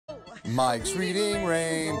Mike's Reading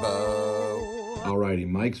Rainbow. Alrighty,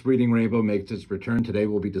 Mike's Reading Rainbow makes its return. Today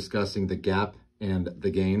we'll be discussing The Gap and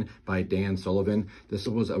the Gain by Sullivan. This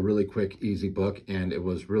was a really quick, easy book, and it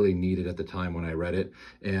was really needed at the time when I read it.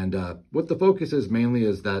 And what the focus is mainly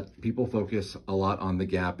is that people focus a lot on the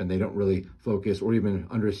gap and they don't really focus or even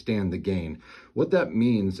understand the gain. What that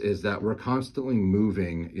means is that we're constantly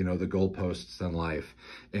moving, the goalposts in life.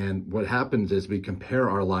 And what happens is we compare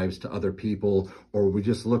our lives to other people, or we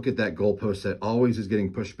just look at that goalpost that always is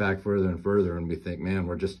getting pushed back further and further, and we think, man,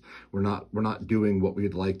 we're not doing what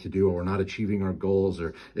we'd like to do, or we're not achieving our goals,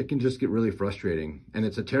 or it can just get really frustrating. And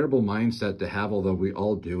it's a terrible mindset to have, although we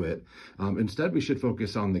all do it. Instead, we should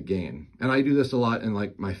focus on the gain. And I do this a lot in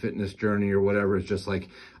like my fitness journey or whatever. It's just like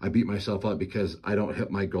I beat myself up because I don't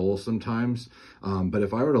hit my goals sometimes. But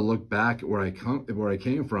if I were to look back at where I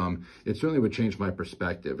came from, it certainly would change my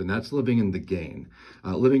perspective. And that's living in the gain.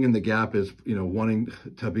 Living in the gap is, wanting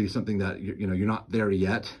to be something that, you're not there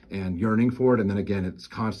yet and yearning for it. And then again, it's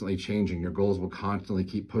constantly changing. Your goals will constantly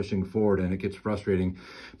keep pushing forward, and it gets frustrating.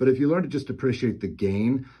 But if you learn to just appreciate the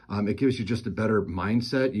gain, it gives you just a better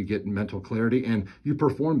mindset. You get mental clarity and you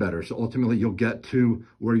perform better. So ultimately you'll get to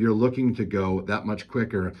where you're looking to go that much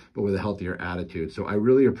quicker, but with a healthier attitude. So I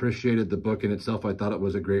really appreciated the book in itself. I thought it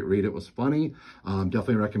was a great read. It was funny.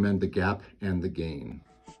 Definitely recommend The Gap and the Gain.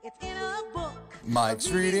 It's in a book.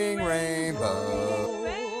 Mike's Reading Rainbow.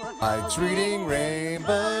 Mike's Reading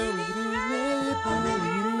Rainbow. Reading Rainbow.